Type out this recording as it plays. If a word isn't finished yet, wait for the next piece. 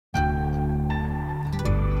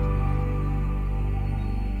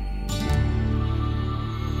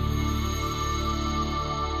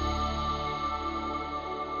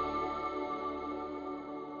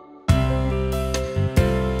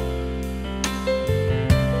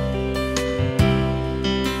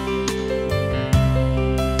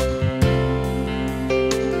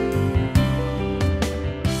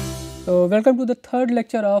welcome to the third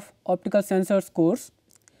lecture of optical sensors course.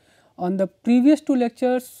 On the previous two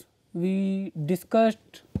lectures, we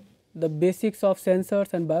discussed the basics of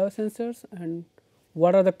sensors and biosensors and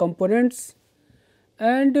what are the components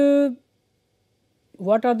and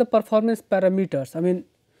what are the performance parameters. I mean,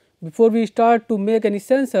 before we start to make any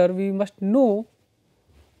sensor, we must know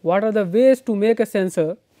what are the ways to make a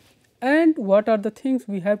sensor and what are the things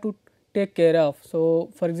we have to take care of.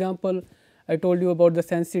 So, for example, I told you about the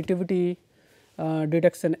sensitivity,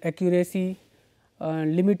 detection accuracy,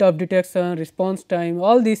 limit of detection, response time,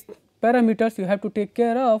 all these parameters you have to take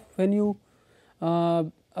care of when you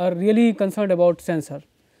are really concerned about sensor.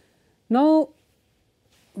 Now,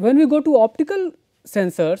 when we go to optical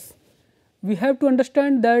sensors, we have to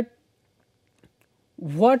understand that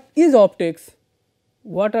what is optics,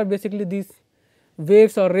 what are basically these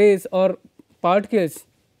waves or rays or particles,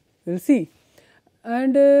 we will see,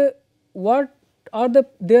 and what are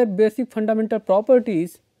their basic fundamental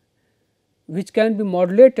properties which can be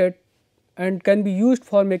modulated and can be used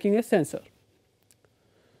for making a sensor.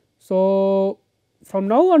 So, from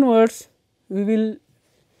now onwards we will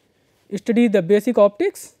study the basic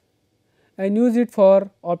optics and use it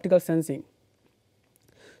for optical sensing.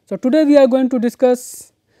 So, today we are going to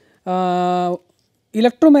discuss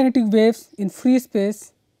electromagnetic waves in free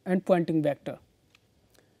space and Poynting vector.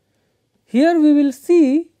 Here we will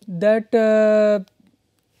see that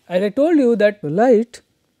as I told you that light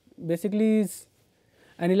basically is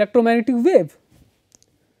an electromagnetic wave.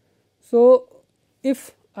 So,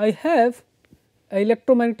 if I have an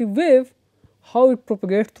electromagnetic wave, how it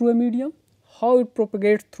propagates through a medium, how it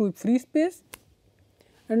propagates through free space,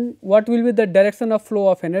 and what will be the direction of flow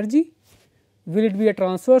of energy, will it be a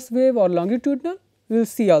transverse wave or longitudinal, we will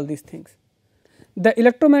see all these things. The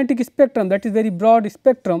electromagnetic spectrum, that is very broad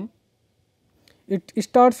spectrum, it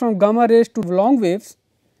starts from gamma rays to long waves,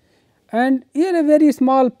 and here a very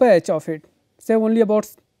small patch of it, say only about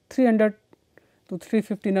 300 to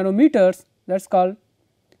 350 nanometers, that is called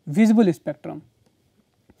visible spectrum.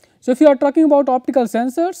 So, if you are talking about optical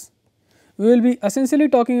sensors, we will be essentially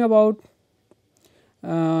talking about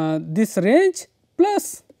this range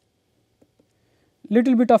plus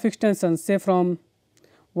little bit of extension, say from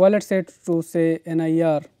violet set to say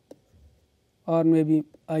NIR or maybe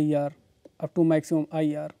IR up to maximum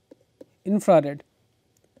IR, infrared,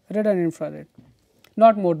 red and infrared,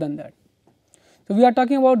 not more than that. So, we are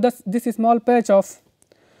talking about this small patch of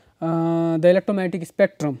the electromagnetic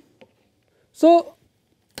spectrum. So,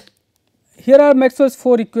 here are Maxwell's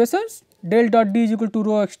 4 equations: del dot D is equal to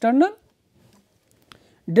rho external,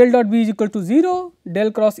 del dot B is equal to 0, del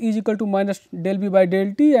cross E is equal to minus del B by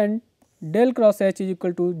del T, and del cross H is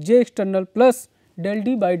equal to J external plus del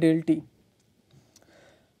D by del T.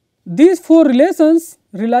 These 4 relations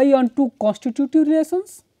rely on 2 constitutive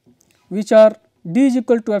relations, which are D is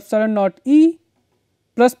equal to epsilon naught E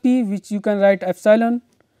plus P, which you can write epsilon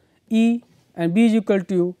E, and B is equal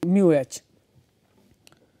to mu H,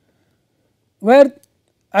 where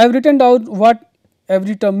I have written down what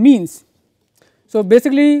every term means. So,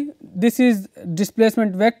 basically this is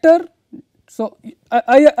displacement vector. So,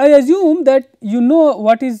 I assume that you know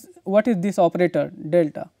what is this operator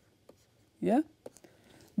delta, yeah.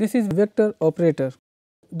 This is vector operator.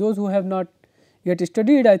 Those who have not yet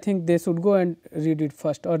studied, I think they should go and read it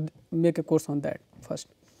first or make a course on that first.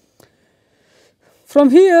 From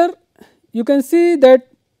here you can see that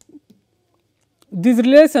these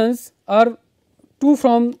relations are 2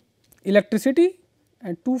 from electricity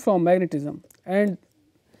and 2 from magnetism, and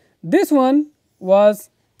this one was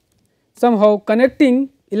somehow connecting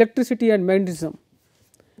electricity and magnetism,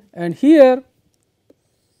 and here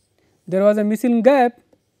there was a missing gap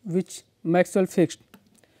which Maxwell fixed.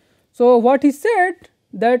 So, what he said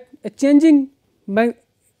that a changing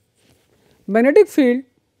magnetic field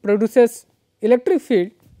produces electric field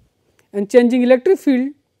and changing electric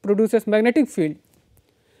field produces magnetic field,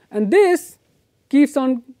 and this keeps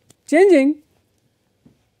on changing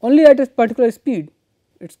only at a particular speed.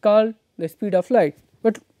 It is called the speed of light,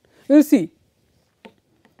 but we will see.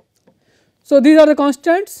 So, these are the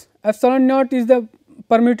constants. Epsilon naught is the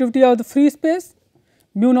permittivity of the free space,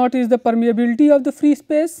 mu naught is the permeability of the free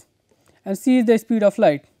space, and C is the speed of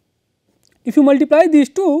light. If you multiply these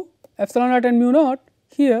two, epsilon naught and mu naught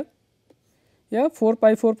here, yeah, 4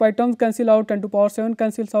 pi terms cancel out, 10 to power 7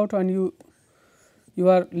 cancels out, and you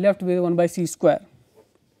are left with 1 by C square.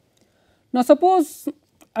 Now, suppose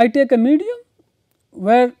I take a medium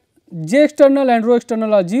where J external and rho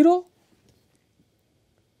external are 0,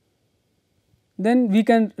 then we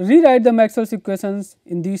can rewrite the Maxwell's equations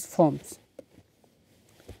in these forms,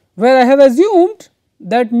 where I have assumed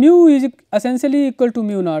that mu is essentially equal to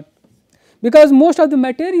mu naught. because most of the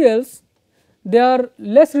materials they are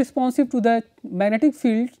less responsive to the magnetic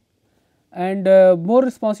field and more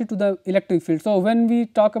responsive to the electric field. So, when we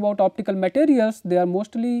talk about optical materials, they are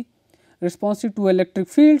mostly responsive to electric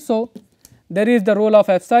field. So, there is the role of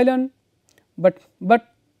epsilon, but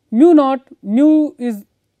mu naught, mu is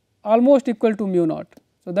almost equal to mu naught.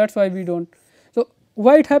 So, that is why we do not. So,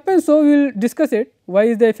 why it happens? So, we will discuss it, why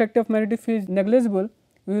is the effect of magnetic field negligible,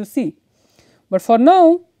 we will see. But for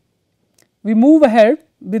now, we move ahead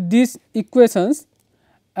with these equations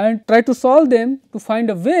and try to solve them to find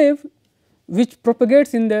a wave which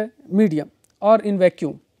propagates in the medium or in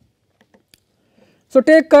vacuum. So,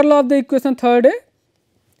 take curl of the equation third A,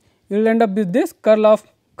 you will end up with this curl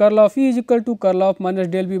of E is equal to curl of minus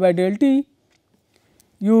del B by del T.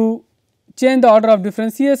 You change the order of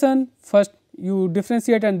differentiation, first you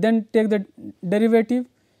differentiate and then take the derivative,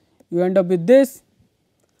 you end up with this.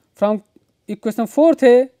 From equation 4th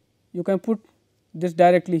A, you can put this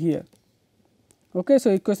directly here. Okay,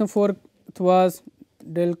 so, equation 4th was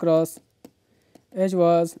del cross H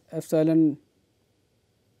was epsilon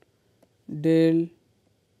del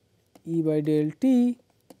E by del T,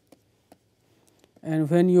 and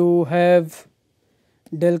when you have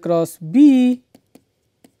del cross B,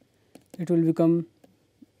 it will become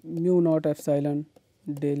mu naught epsilon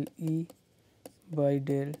del E by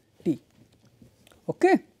del T.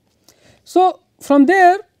 Okay. So, from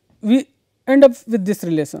there we end up with this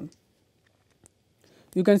relation.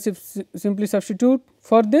 You can simply substitute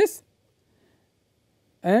for this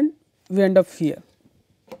and we end up here.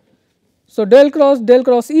 So, del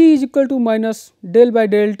cross E is equal to minus del by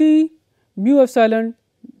del T mu epsilon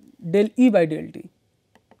del E by del T.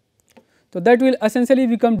 So, that will essentially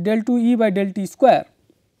become del 2 E by del T square.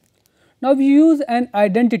 Now, we use an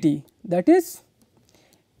identity, that is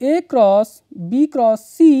A cross B cross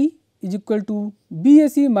C is equal to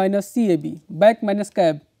BAC minus CAB, back minus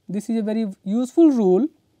cab. This is a very useful rule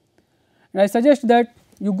and I suggest that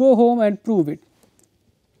you go home and prove it,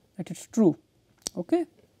 that it is true. Okay.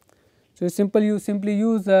 So, you simply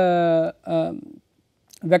use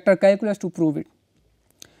vector calculus to prove it.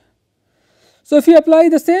 So, if you apply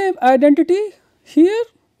the same identity here,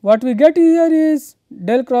 what we get here is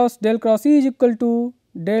del cross E is equal to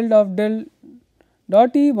del of del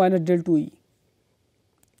dot E minus del 2 E.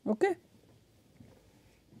 Okay.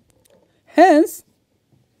 Hence,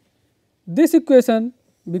 this equation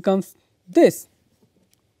becomes this,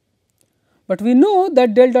 but we know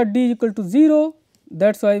that del dot D is equal to 0,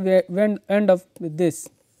 that is why we end up with this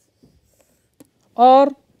or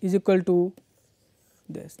is equal to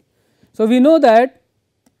this. So, we know that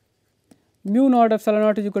mu naught epsilon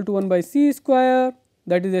naught is equal to 1 by c square,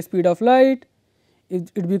 that is the speed of light. If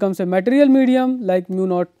it becomes a material medium like mu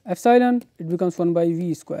naught epsilon, it becomes 1 by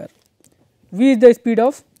v square. V is the speed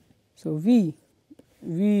of, so v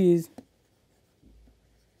is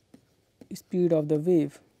speed of the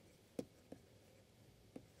wave.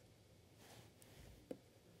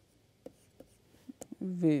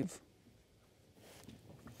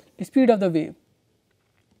 Speed of the wave.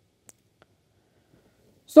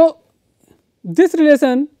 So, this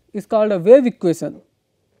relation is called a wave equation,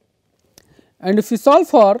 and if you solve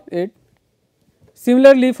for it,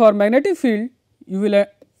 similarly for magnetic field you will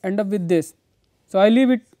end up with this. So, I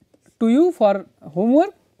leave it to you for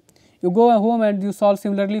homework. You go home and you solve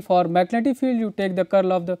similarly for magnetic field, you take the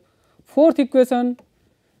curl of the fourth equation,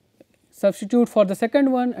 substitute for the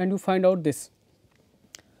second one and you find out this.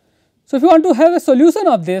 So, if you want to have a solution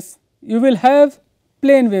of this, you will have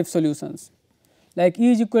plane wave solutions like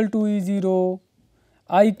E is equal to E0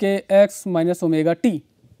 I k x minus omega t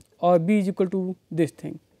or B is equal to this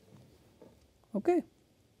thing. Okay.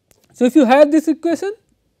 So, if you have this equation,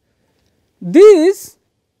 these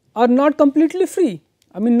are not completely free.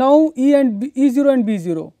 I mean, now E and B, E0 and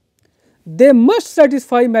B0, they must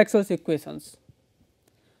satisfy Maxwell's equations.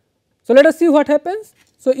 So, let us see what happens.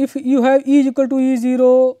 So, if you have E is equal to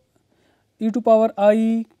E0 e to power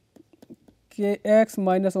I k x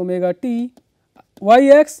minus omega t, y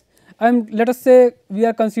x, and let us say we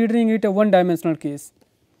are considering it a one dimensional case.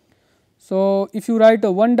 So, if you write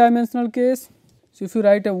a one dimensional case, so if you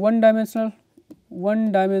write a one dimensional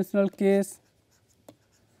case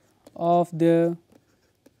of the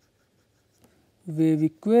wave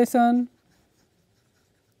equation,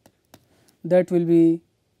 that will be,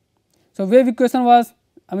 so wave equation was,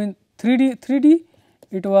 I mean 3D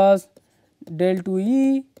it was del 2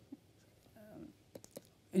 E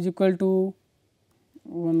is equal to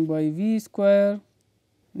 1 by v square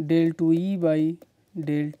del 2 E by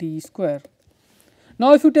del t square.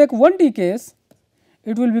 Now, if you take 1D case,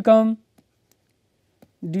 it will become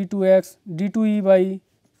d2 x d2 E by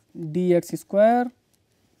dx square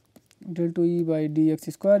del 2 E by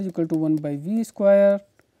dx square is equal to 1 by v square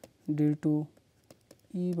del 2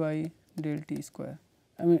 E by del t square.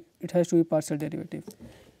 I mean it has to be partial derivative.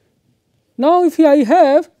 Now, if I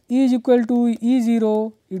have E is equal to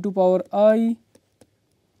E0 e to power I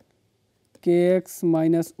kx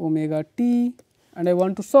minus omega t and I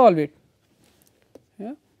want to solve it,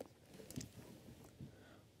 yeah.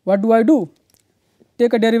 What do I do?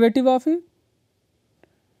 Take a derivative of it,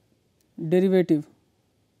 derivative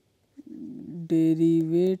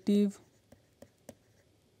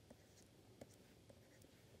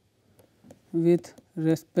with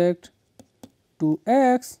respect to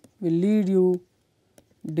x will lead you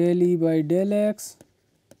del E by del x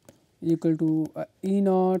equal to E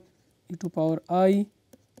naught e to power I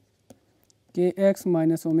k x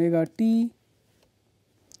minus omega t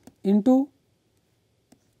into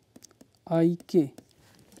I k.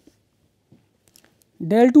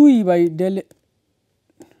 Del 2 E by del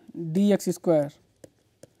dx square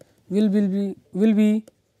will be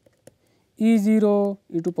E 0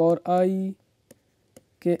 e to power I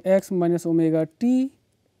k x minus omega t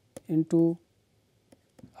into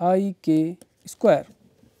I k square.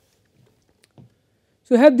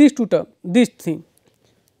 So, you have these two terms, this thing.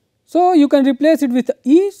 So, you can replace it with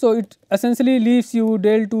E. So, it essentially leaves you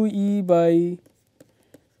del 2 E by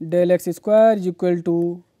del x square is equal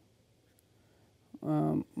to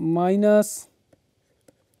minus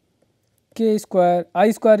k square,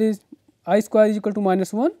 I square is equal to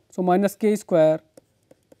minus 1. So, minus k square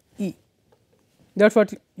E, that is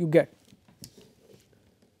what you get.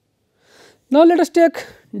 Now, let us take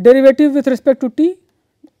derivative with respect to t,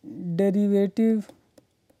 derivative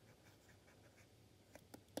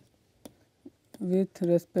with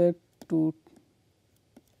respect to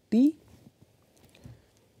t.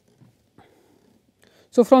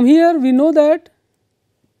 So, from here we know that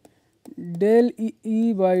del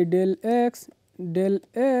E by del x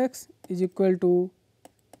is equal to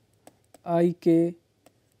I k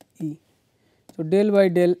E. So, del by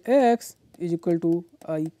del x is equal to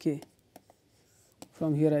I k.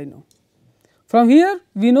 From here I know. From here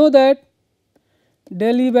we know that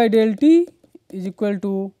del E by del t is equal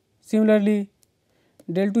to, similarly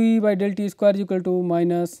del 2 E by del t square is equal to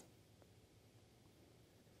minus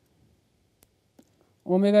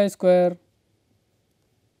omega square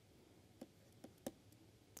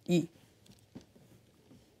E.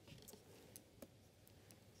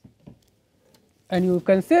 And you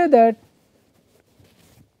can say that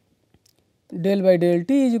del by del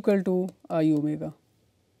t is equal to I omega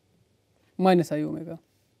minus I omega.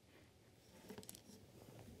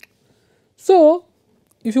 So,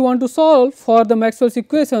 if you want to solve for the Maxwell's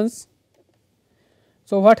equations,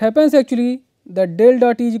 so what happens actually, that del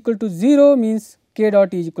dot E is equal to 0 means k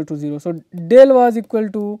dot E is equal to 0. So, del was equal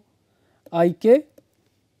to I k.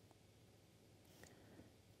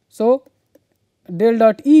 So, del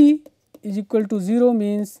dot E is equal to 0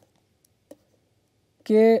 means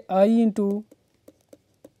k I into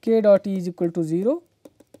k dot E is equal to 0.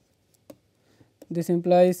 This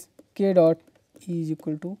implies k dot E is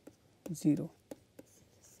equal to 0.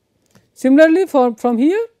 Similarly, from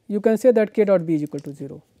here you can say that k dot B is equal to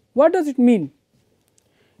 0. What does it mean?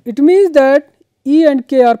 It means that E and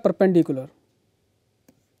k are perpendicular.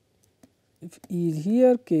 If E is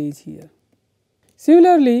here, k is here.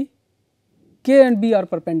 Similarly, k and b are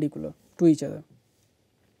perpendicular to each other.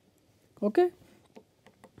 Okay.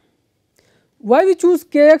 Why we choose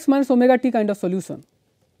kx minus omega t kind of solution?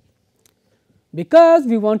 Because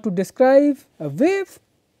we want to describe a wave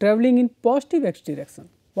travelling in positive x direction,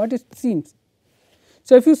 what it seems.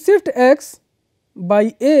 So, if you shift x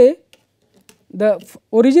by a, the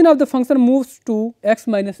origin of the function moves to x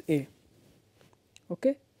minus a.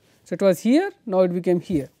 Okay. So, it was here, now it became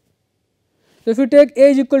here. So, if you take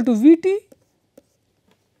a is equal to v t,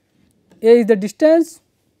 a is the distance,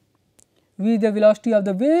 v is the velocity of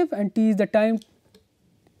the wave and t is the time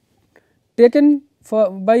taken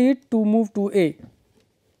by it to move to a.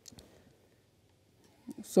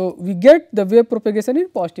 So, we get the wave propagation in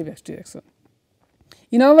positive x direction.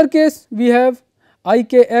 In our case, we have I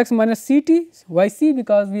k x minus c t, why c?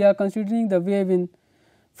 Because we are considering the wave in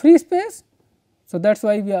free space. So, that is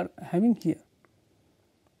why we are having here.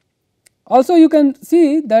 Also, you can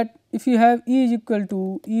see that if you have E is equal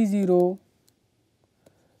to E 0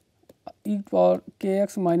 e power k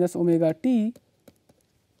x minus omega t,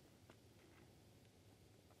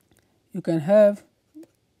 you can have,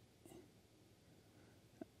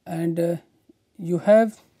 and you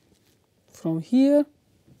have from here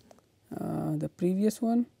the previous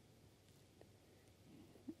one.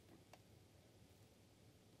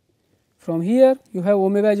 from here you have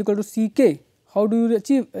omega is equal to c k. How do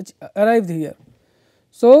you arrive here?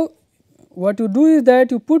 So, what you do is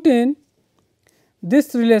that you put in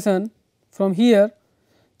this relation from here.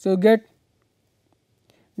 So, you get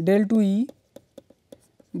del 2 E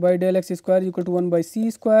by del x square is equal to 1 by c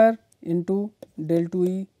square into del 2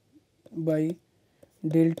 E by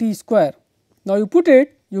del t square. Now, you put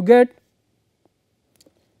it, you get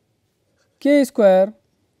k square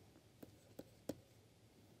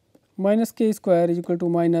minus k square is equal to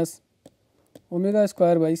minus omega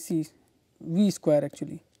square by c v square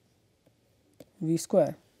actually v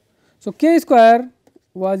square. So, k square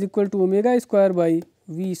was equal to omega square by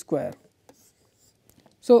v square.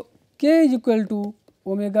 So, k is equal to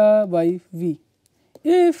omega by v.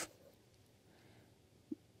 If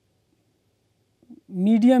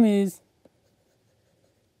medium is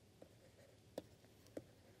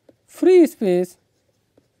free space,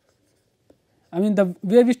 I mean the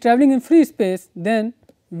wave is travelling in free space, then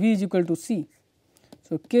v is equal to c.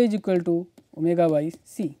 So, k is equal to omega by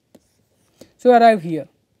c. So, arrive here.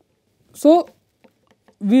 So,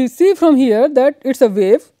 we see from here that it is a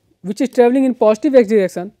wave which is travelling in positive x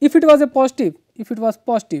direction. If it was a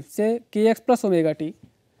positive, say k x plus omega t,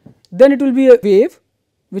 then it will be a wave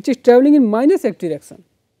which is travelling in minus x direction,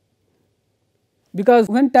 because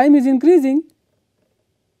when time is increasing,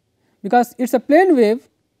 because it is a plane wave,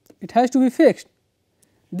 it has to be fixed.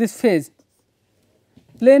 This phase,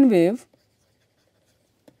 plane wave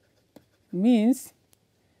means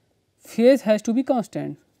phase has to be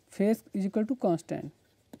constant, phase is equal to constant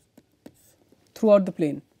throughout the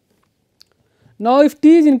plane. Now, if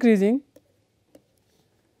t is increasing,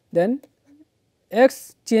 then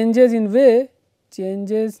x changes in way,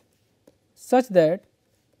 changes such that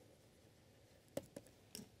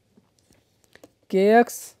k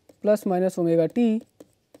x plus minus omega t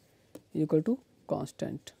equal to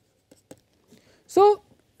constant. So,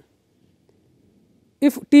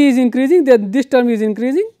 if t is increasing, then this term is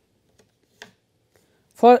increasing.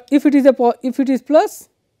 For if it is plus,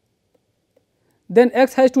 then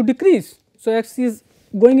x has to decrease. So, x is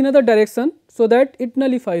going in another direction, so that it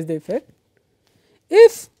nullifies the effect.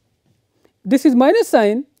 If this is minus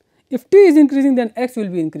sign, if t is increasing, then x will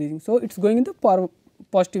be increasing. So, it is going in the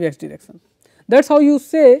positive x direction. That is how you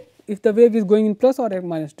say if the wave is going in plus or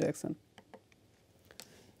minus direction.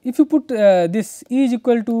 If you put this E is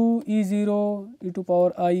equal to E 0 e to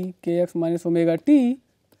power I k x minus omega t,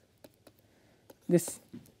 this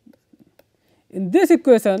in this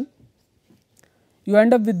equation you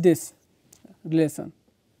end up with this relation,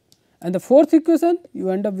 and the fourth equation you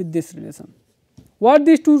end up with this relation. What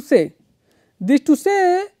these two say? These two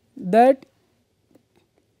say that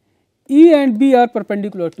E and B are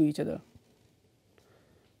perpendicular to each other.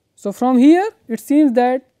 So, from here it seems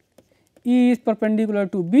that E is perpendicular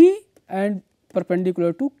to B and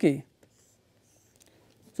perpendicular to K.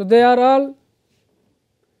 So, they are all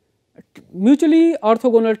mutually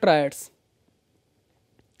orthogonal triads.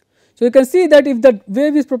 So, you can see that if the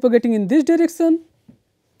wave is propagating in this direction,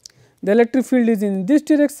 the electric field is in this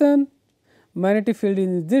direction, magnetic field is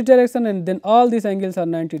in this direction, and then all these angles are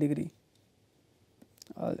 90 degree,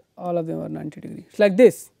 all of them are 90 degree. It is like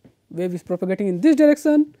this, wave is propagating in this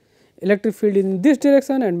direction, electric field is in this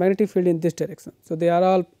direction and magnetic field in this direction. So, they are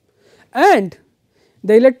all, and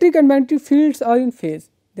the electric and magnetic fields are in phase,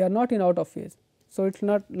 they are not in out of phase. So, it is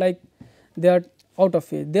not like they are out of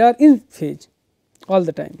phase, they are in phase all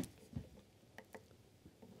the time.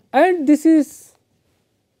 And this is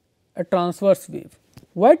a transverse wave.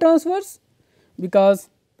 Why transverse? Because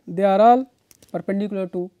they are all perpendicular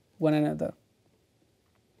to one another.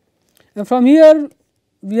 And from here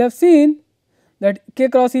we have seen that k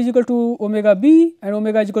cross E is equal to omega b and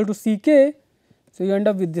omega is equal to c k. So, you end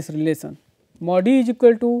up with this relation, mod E is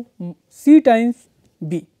equal to c times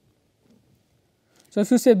b. So,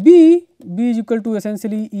 if you say b is equal to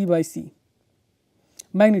essentially E by c,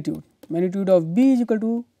 magnitude of b is equal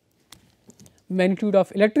to magnitude of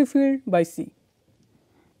electric field by c.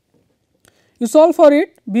 You solve for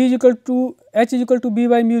it, b is equal to h is equal to b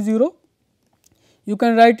by mu 0. You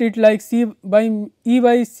can write it like c by E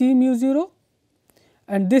by c mu 0,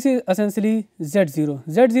 and this is essentially z 0.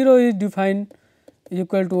 Z 0 is defined is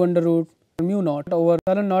equal to under root mu naught over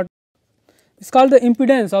epsilon naught. It is called the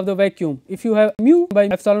impedance of the vacuum. If you have mu by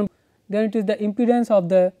epsilon, then it is the impedance of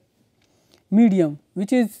the medium,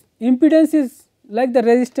 which is impedance is like the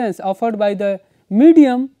resistance offered by the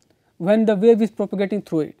medium when the wave is propagating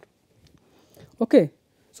through it. Okay.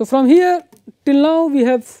 So, from here till now we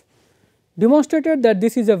have demonstrated that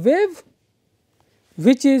this is a wave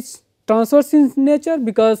which is transverse in nature,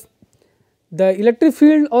 because the electric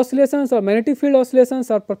field oscillations or magnetic field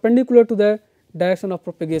oscillations are perpendicular to the direction of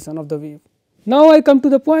propagation of the wave. Now, I come to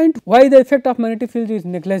the point why the effect of magnetic field is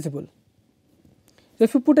negligible. So,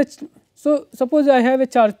 if you put a suppose I have a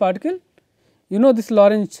charged particle, you know this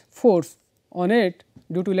Lorentz force on it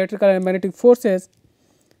due to electrical and magnetic forces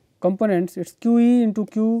components, it is q e into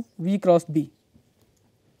q v cross b.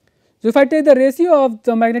 So, if I take the ratio of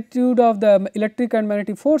the magnitude of the electric and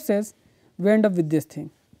magnetic forces, we end up with this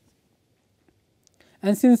thing.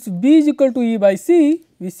 And since B is equal to E by C,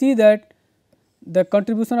 we see that the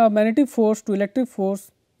contribution of magnetic force to electric force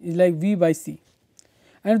is like V by C.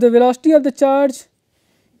 And if the velocity of the charge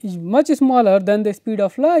is much smaller than the speed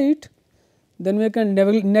of light, then we can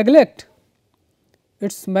neglect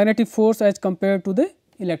its magnetic force as compared to the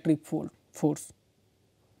electric force.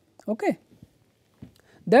 Okay.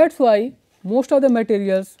 That is why most of the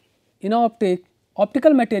materials in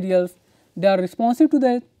optical materials, they are responsive to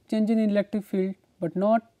the change in electric field, but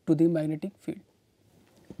not to the magnetic field.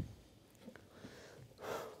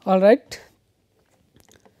 All right.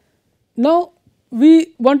 Now,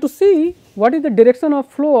 we want to see what is the direction of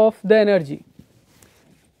flow of the energy,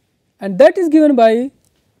 and that is given by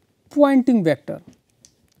Poynting vector.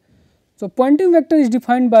 So, Poynting vector is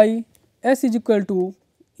defined by S is equal to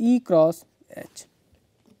E cross H.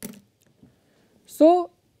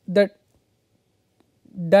 So, the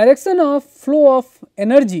direction of flow of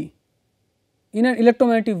energy in an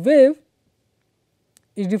electromagnetic wave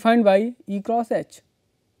is defined by E cross H.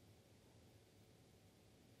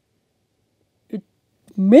 It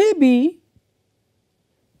may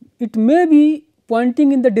be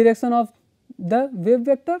pointing in the direction of the wave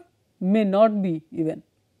vector, may not be even.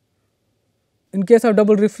 In case of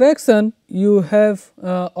double refraction, you have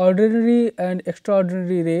ordinary and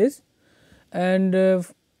extraordinary rays, and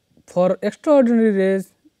for extraordinary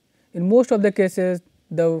rays, in most of the cases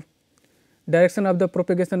the direction of the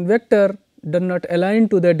propagation vector does not align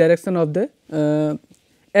to the direction of the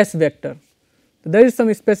S vector. So, there is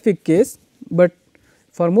some specific case, but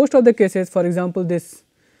for most of the cases, for example, this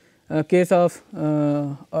case of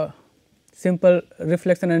simple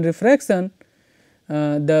reflection and refraction,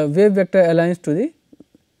 the wave vector aligns to the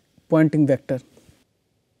Poynting vector.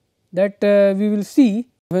 That we will see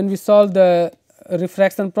when we solve the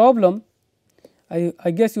refraction problem.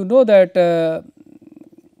 I guess you know that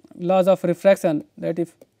laws of refraction, that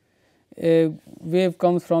if a wave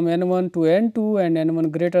comes from n1 to n2 and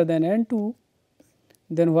n1 greater than n2,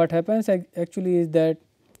 then what happens actually is that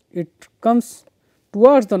it comes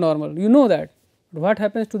towards the normal, you know that. What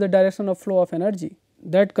happens to the direction of flow of energy,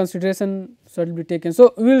 that consideration should be taken.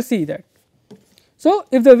 So, we will see that. So,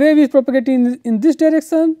 if the wave is propagating in this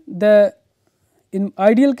direction, in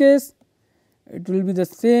ideal case it will be the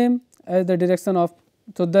same as the direction of,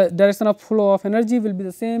 so the direction of flow of energy will be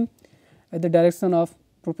the same as the direction of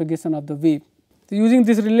propagation of the wave. So, using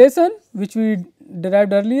this relation which we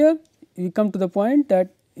derived earlier, we come to the point that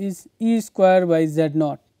is E square by Z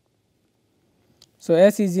naught. So,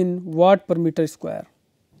 S is in watt per meter square,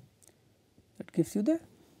 that gives you the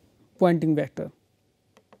Poynting vector.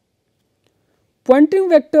 Poynting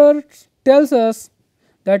vector tells us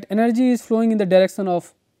that energy is flowing in the direction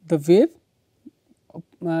of the wave,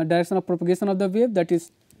 direction of propagation of the wave, that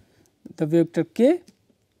is the vector k,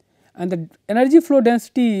 and the energy flow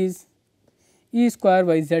density is E square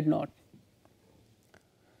by Z naught.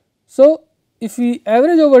 So, if we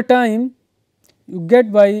average over time, you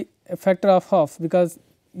get by a factor of half, because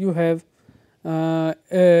you have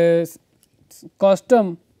a cos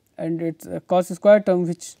term and its cos square term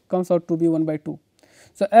which comes out to be 1 by 2.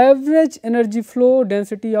 So, average energy flow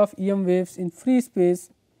density of EM waves in free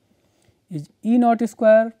space is E naught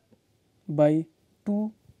square by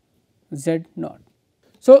 2 Z naught.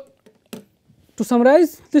 So, to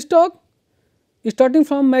summarize this talk, starting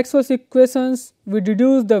from Maxwell's equations, we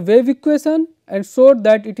deduced the wave equation and showed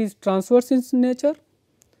that it is transverse in nature.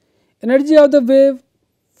 Energy of the wave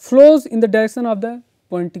flows in the direction of the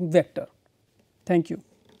Poynting vector. Thank you.